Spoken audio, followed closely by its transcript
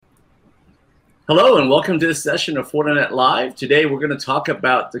Hello and welcome to this session of Fortinet Live. Today we're going to talk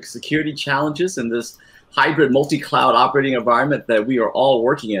about the security challenges in this hybrid multi-cloud operating environment that we are all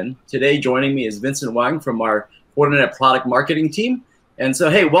working in. Today joining me is Vincent Wang from our Fortinet product marketing team. And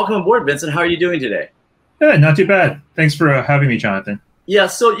so, hey, welcome aboard, Vincent. How are you doing today? Yeah, not too bad. Thanks for having me, Jonathan. Yeah,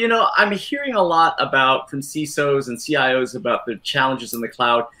 so, I'm hearing a lot from CISOs and CIOs about the challenges in the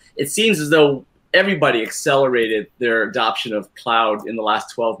cloud. It seems as though everybody accelerated their adoption of cloud in the last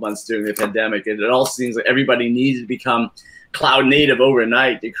 12 months during the pandemic. And it all seems like everybody needed to become cloud native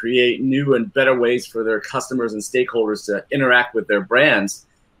overnight to create new and better ways for their customers and stakeholders to interact with their brands.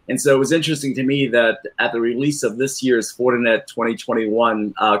 And so it was interesting to me that at the release of this year's Fortinet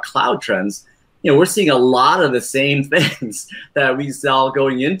 2021 Cloud Trends, we're seeing a lot of the same things that we saw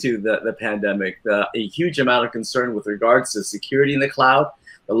going into the pandemic. A huge amount of concern with regards to security in the cloud,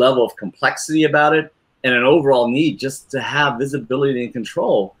 the level of complexity about it, and an overall need just to have visibility and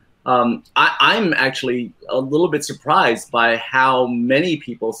control. I'm actually a little bit surprised by how many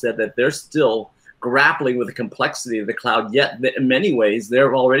people said that they're still grappling with the complexity of the cloud, yet in many ways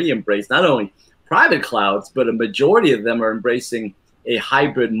they're already embraced not only private clouds, but a majority of them are embracing a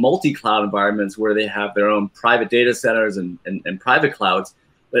hybrid multi-cloud environments where they have their own private data centers and private clouds,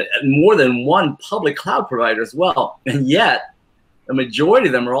 but more than one public cloud provider as well. And yet, the majority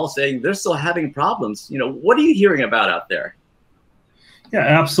of them are all saying they're still having problems. What are you hearing about out there? Yeah,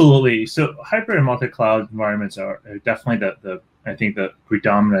 absolutely. So hybrid and multi-cloud environments are definitely I think the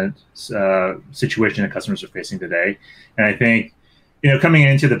predominant situation that customers are facing today. And I think, coming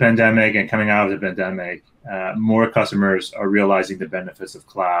into the pandemic and coming out of the pandemic, more customers are realizing the benefits of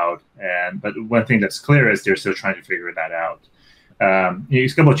cloud. But one thing that's clear is they're still trying to figure that out.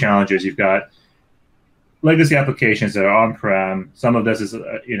 There's a couple of challenges. You've got legacy applications that are on-prem. Some of this is,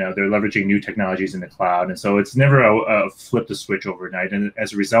 they're leveraging new technologies in the cloud. And so it's never a flip the switch overnight. And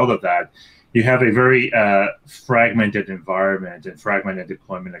as a result of that, you have a very fragmented environment and fragmented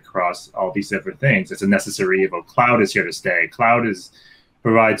deployment across all these different things. It's a necessary evil. Cloud is here to stay. Cloud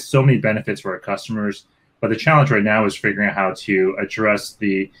provides so many benefits for our customers. But the challenge right now is figuring out how to address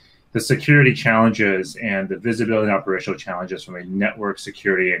the security challenges and the visibility and operational challenges from a network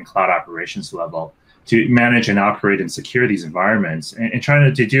security and cloud operations level to manage and operate and secure these environments, and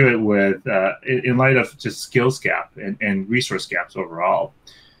trying to do it with in light of just skills gap and resource gaps overall.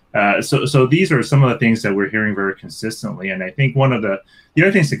 So these are some of the things that we're hearing very consistently. And I think one of the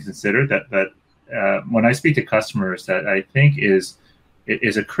other things to consider that when I speak to customers that I think is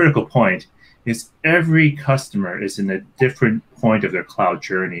a critical point is every customer is in a different point of their cloud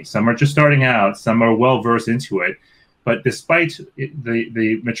journey. Some are just starting out, some are well versed into it. But despite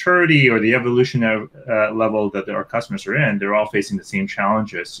the maturity or the evolution level that our customers are in, they're all facing the same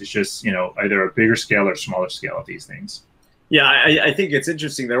challenges. It's just, either a bigger scale or smaller scale of these things. Yeah, I think it's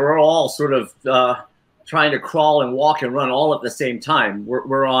interesting that we're all sort of trying to crawl and walk and run all at the same time.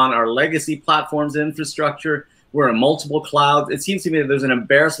 We're on our legacy platforms infrastructure. We're in multiple clouds. It seems to me that there's an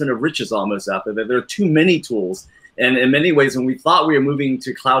embarrassment of riches almost out there, that there are too many tools. And in many ways, when we thought we were moving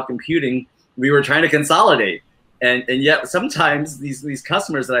to cloud computing, we were trying to consolidate. And yet sometimes these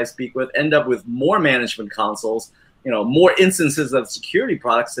customers that I speak with end up with more management consoles, more instances of security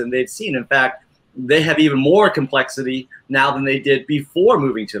products than they've seen. In fact, they have even more complexity now than they did before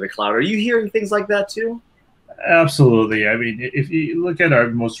moving to the cloud. Are you hearing things like that too? Absolutely. I mean, if you look at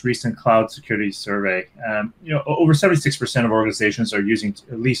our most recent cloud security survey, over 76% of organizations are using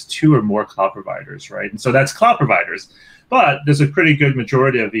at least two or more cloud providers, right? And so that's cloud providers. But there's a pretty good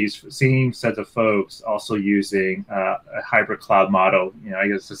majority of these same set of folks also using a hybrid cloud model. I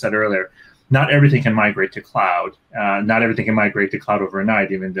guess I said earlier, not everything can migrate to cloud. Not everything can migrate to cloud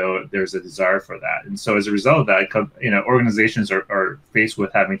overnight, even though there's a desire for that. And so as a result of that, organizations are faced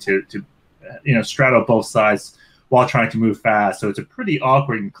with having to straddle both sides while trying to move fast. So it's a pretty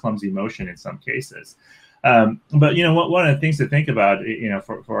awkward and clumsy motion in some cases. But one of the things to think about,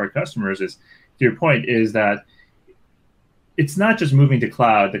 for our customers is, to your point, is that it's not just moving to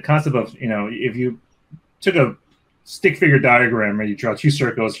cloud. The concept of, if you took a stick figure diagram and you draw two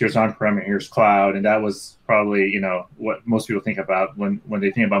circles, here's on-prem and here's cloud, and that was probably, what most people think about when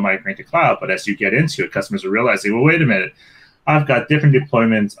they think about migrating to cloud. But as you get into it, customers are realizing, well, wait a minute, I've got different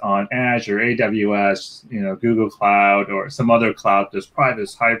deployments on Azure, AWS, Google Cloud, or some other cloud. There's private,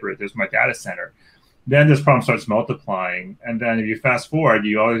 there's hybrid, there's my data center. Then this problem starts multiplying. And then if you fast forward,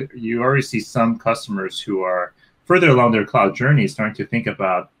 you already see some customers who are further along their cloud journey starting to think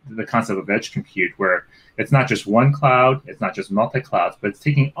about the concept of edge compute, where it's not just one cloud, it's not just multi-clouds, but it's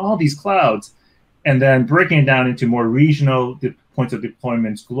taking all these clouds and then breaking it down into more regional points of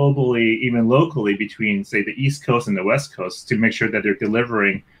deployments globally, even locally between, say, the East Coast and the West Coast, to make sure that they're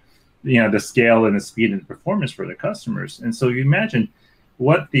delivering the scale and the speed and the performance for the customers. And so you imagine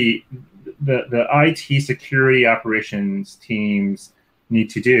what the IT security operations teams need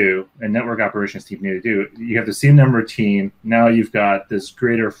to do and network operations team need to do. You have the same number of team. Now you've got this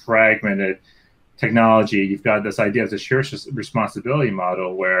greater fragmented technology. You've got this idea of the shared responsibility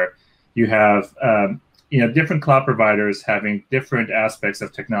model where you have different cloud providers having different aspects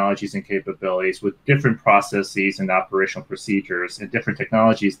of technologies and capabilities with different processes and operational procedures and different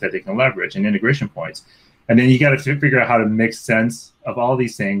technologies that they can leverage and integration points. And then you got to figure out how to make sense of all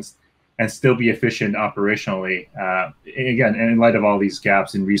these things and still be efficient operationally, again, in light of all these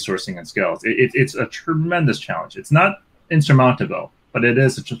gaps in resourcing and skills. It's a tremendous challenge. It's not insurmountable, but it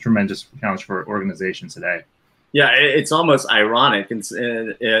is a tremendous challenge for organizations today. Yeah, it's almost ironic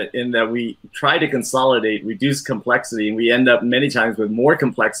in that we try to consolidate, reduce complexity, and we end up many times with more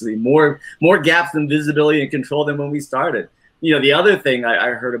complexity, more gaps in visibility and control than when we started. The other thing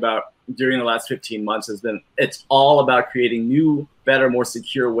I heard about during the last 15 months has been it's all about creating new, better, more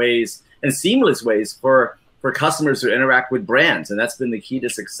secure ways and seamless ways for customers to interact with brands, and that's been the key to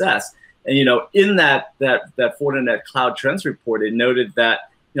success. And in that Fortinet Cloud Trends report, it noted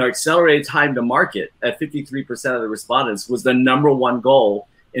that accelerated time to market at 53% of the respondents was the #1 goal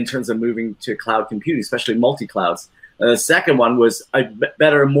in terms of moving to cloud computing, especially multi-clouds. The second one was a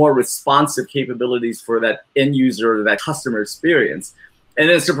better, more responsive capabilities for that end user or that customer experience. And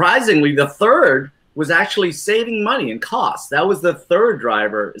then surprisingly, the third was actually saving money and costs. That was the third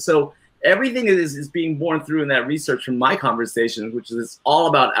driver. So everything is being borne through in that research from my conversations, which is all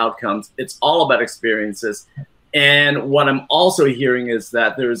about outcomes. It's all about experiences. And what I'm also hearing is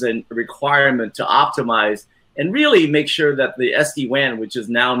that there's a requirement to optimize and really make sure that the SD-WAN, which is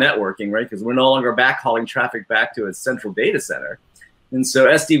now networking, right? Because we're no longer backhauling traffic back to a central data center. And so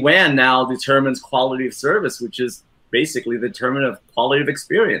SD-WAN now determines quality of service, which is basically the determinant of quality of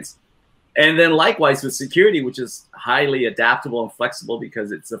experience. And then likewise with security, which is highly adaptable and flexible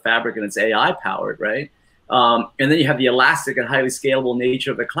because it's a fabric and it's AI powered, right? And then you have the elastic and highly scalable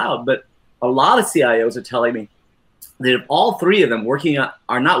nature of the cloud. But a lot of CIOs are telling me that if all three of them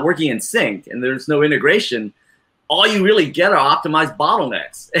are not working in sync and there's no integration, all you really get are optimized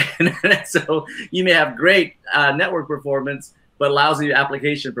bottlenecks. And so you may have great network performance, but lousy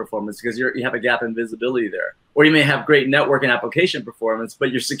application performance because you have a gap in visibility there. Or you may have great network and application performance,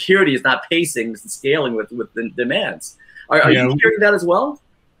 but your security is not pacing and scaling with the demands. Are you hearing that as well?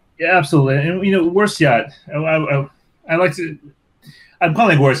 Yeah, absolutely. And worse yet, I like to. I'm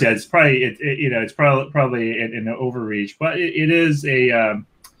calling it worse yet. It's probably it's probably an overreach, but it is a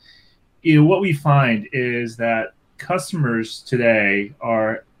what we find is that customers today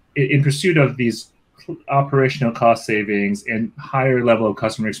are in pursuit of these operational cost savings and higher level of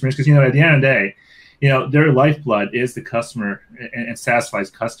customer experience because at the end of the day, their lifeblood is the customer and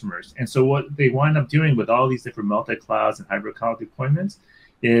satisfies customers. And so what they wind up doing with all these different multi-clouds and hybrid cloud deployments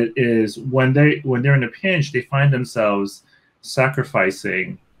is when they're in a pinch, they find themselves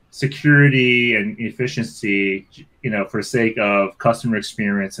sacrificing security and efficiency, for sake of customer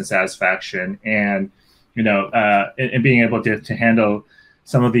experience and satisfaction, and and being able to handle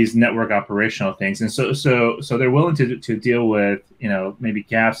some of these network operational things. And so they're willing to deal with maybe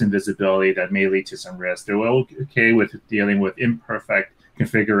gaps in visibility that may lead to some risk. They're okay with dealing with imperfect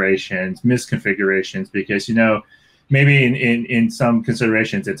configurations, misconfigurations, because maybe in some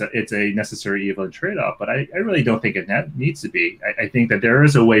considerations, it's a necessary evil and trade-off, but I really don't think it needs to be. I think that there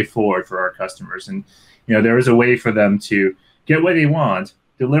is a way forward for our customers, and there is a way for them to get what they want,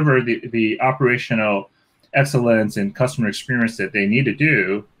 deliver the operational excellence and customer experience that they need to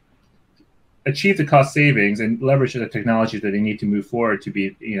do, achieve the cost savings, and leverage the technology that they need to move forward to be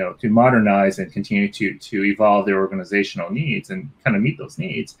to modernize and continue to evolve their organizational needs and kind of meet those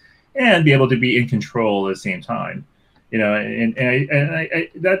needs, and be able to be in control at the same time. That's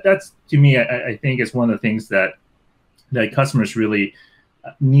to me, I think is one of the things that customers really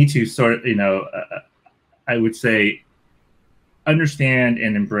need to sort of, I would say, understand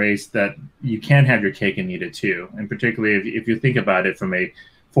and embrace that you can have your cake and eat it too. And particularly if you think about it from a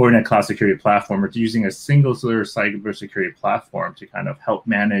Fortinet cloud security platform or using a single cybersecurity platform to kind of help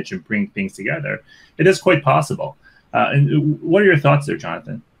manage and bring things together, it is quite possible. And what are your thoughts there,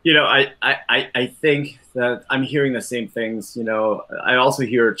 Jonathan? I think that I'm hearing the same things. I also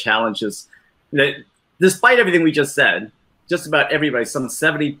hear challenges that, despite everything we just said, just about everybody, some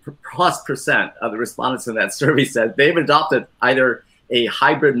 70+% of the respondents in that survey said they've adopted either a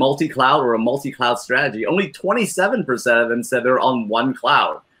hybrid multi-cloud or a multi-cloud strategy. Only 27% of them said they're on one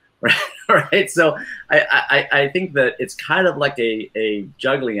cloud, right? So I think that it's kind of like a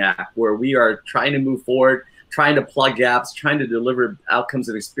juggling act where we are trying to move forward, trying to plug gaps, trying to deliver outcomes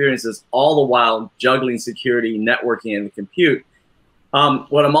and experiences, all the while juggling security, networking, and the compute.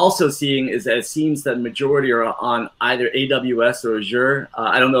 What I'm also seeing is that it seems that majority are on either AWS or Azure.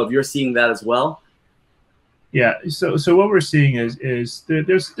 I don't know if you're seeing that as well. Yeah. So what we're seeing is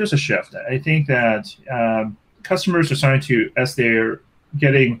there's a shift. I think that customers are starting to, as they're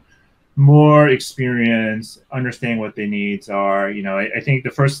getting more experience, understanding what their needs are. I think the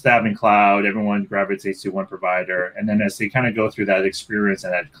first step in cloud, everyone gravitates to one provider, and then as they kind of go through that experience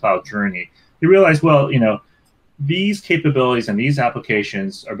and that cloud journey, they realize, well, these capabilities and these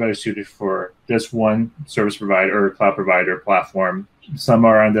applications are better suited for this one service provider or cloud provider platform. Some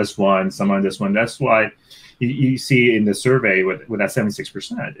are on this one, some on this one. That's why you see in the survey with that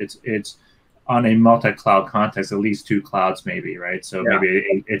 76%, it's on a multi-cloud context, at least 2 clouds maybe, right? So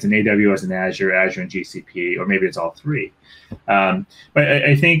maybe it's an AWS and Azure and GCP, or maybe it's all 3. But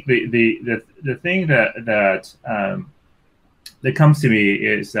I think the thing that comes to me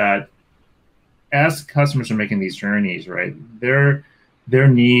is that as customers are making these journeys, right, their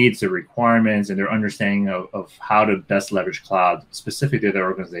needs, their requirements, and their understanding of how to best leverage cloud specific to their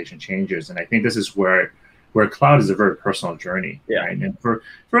organization changes. And I think this is where cloud is a very personal journey, right? And for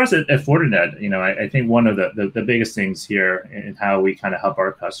us at Fortinet, I think one of the biggest things here in how we kind of help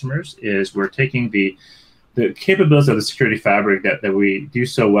our customers is we're taking the capabilities of the security fabric that we do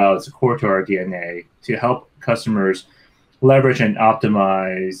so well, it's core to our DNA, to help customers leverage and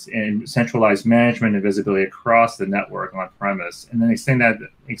optimize and centralize management and visibility across the network on premise, and then extend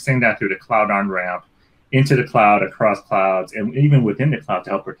that through the cloud on-ramp into the cloud, across clouds, and even within the cloud to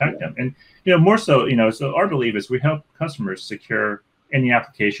help protect them. And more so, so our belief is we help customers secure any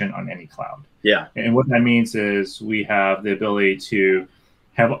application on any cloud. Yeah. And what that means is we have the ability to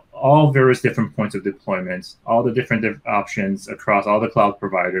have all various different points of deployments, all the different options across all the cloud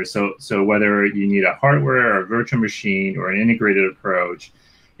providers. So whether you need a hardware or a virtual machine or an integrated approach,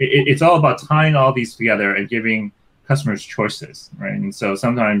 it's all about tying all these together and giving customers choices, right? And so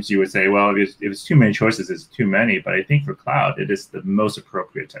sometimes you would say, well, if it's too many choices, it's too many. But I think for cloud, it is the most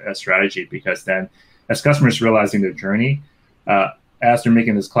appropriate strategy, because then as customers realizing their journey, as they're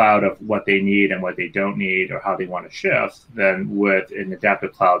making this cloud of what they need and what they don't need or how they want to shift, then with an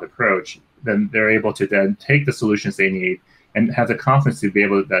adaptive cloud approach, then they're able to then take the solutions they need and have the confidence to be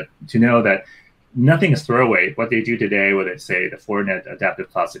able to know that nothing is throwaway. What they do today with, say, the Fortinet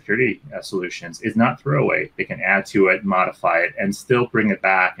Adaptive Cloud Security solutions is not throwaway. They can add to it, modify it, and still bring it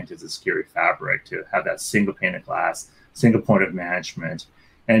back into the security fabric to have that single pane of glass, single point of management,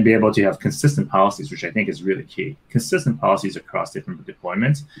 and be able to have consistent policies, which I think is really key. Consistent policies across different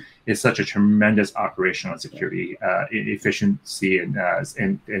deployments is such a tremendous operational and security efficiency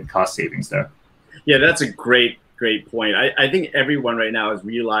and cost savings there. Yeah, that's a great point. I think everyone right now is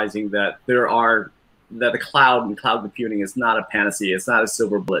realizing that the cloud and cloud computing is not a panacea. It's not a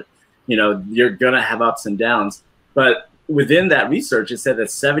silver bullet. You're going to have ups and downs. But within that research, it said that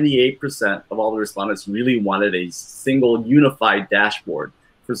 78% of all the respondents really wanted a single unified dashboard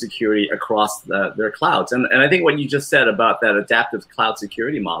for security across their clouds. And I think what you just said about that adaptive cloud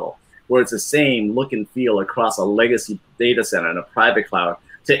security model, where it's the same look and feel across a legacy data center and a private cloud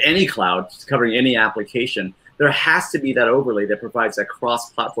to any cloud covering any application, there has to be that overlay that provides that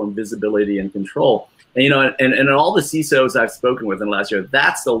cross-platform visibility and control. And and all the CISOs I've spoken with in the last year,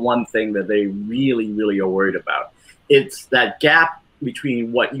 that's the one thing that they really, really are worried about. It's that gap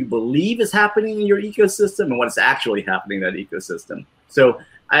between what you believe is happening in your ecosystem and what's actually happening in that ecosystem. So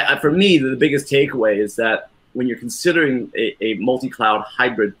for me, the biggest takeaway is that when you're considering a multi-cloud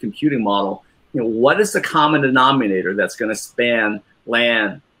hybrid computing model, what is the common denominator that's going to span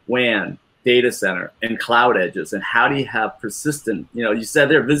LAN, WAN, data center, and cloud edges? And how do you have persistent, you said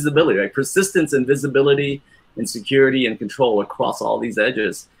there, visibility, right? Persistence and visibility and security and control across all these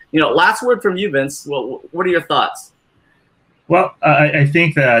edges. Last word from you, Vince. Well, what are your thoughts? Well, I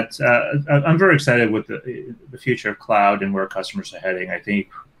think that I'm very excited with the future of cloud and where customers are heading. I think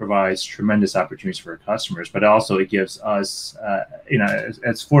provides tremendous opportunities for our customers, but also it gives us,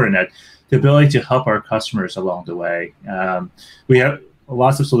 as Fortinet, the ability to help our customers along the way. We have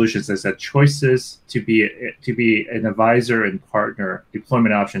lots of solutions that said choices to be an advisor and partner,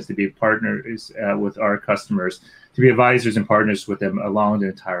 deployment options to be partners with our customers, to be advisors and partners with them along the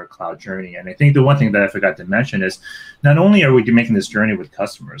entire cloud journey. And I think the one thing that I forgot to mention is not only are we making this journey with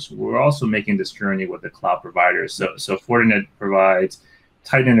customers, we're also making this journey with the cloud providers. So Fortinet provides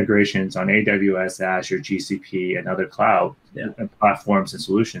tight integrations on AWS, Azure, GCP, and other cloud platforms and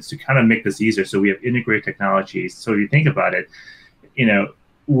solutions to kind of make this easier. So we have integrated technologies. So if you think about it,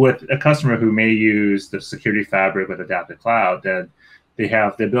 with a customer who may use the security fabric with Adaptive Cloud, then they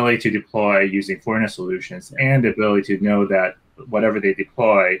have the ability to deploy using Fortinet solutions and the ability to know that whatever they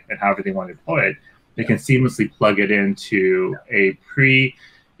deploy and however they want to deploy it, they can seamlessly plug it into a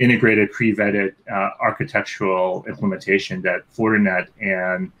pre-integrated, pre-vetted architectural implementation that Fortinet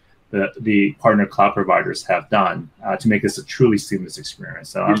and the partner cloud providers have done to make this a truly seamless experience.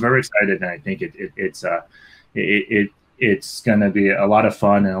 So I'm very excited, and I think it's going to be a lot of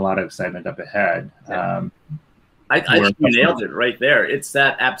fun and a lot of excitement up ahead. I think you nailed it right there. It's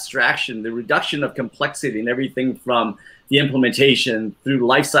that abstraction, the reduction of complexity and everything from the implementation through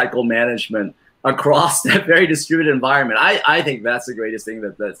lifecycle management across that very distributed environment. I think that's the greatest thing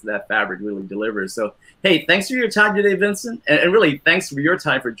that Fabric really delivers. So, hey, thanks for your time today, Vincent. And really, thanks for your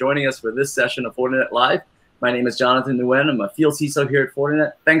time for joining us for this session of Fortinet Live. My name is Jonathan Nguyen. I'm a field CISO here at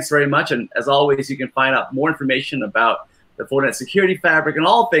Fortinet. Thanks very much. And as always, you can find out more information about the Fortinet Security Fabric and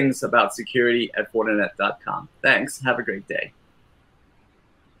all things about security at Fortinet.com. Thanks. Have a great day.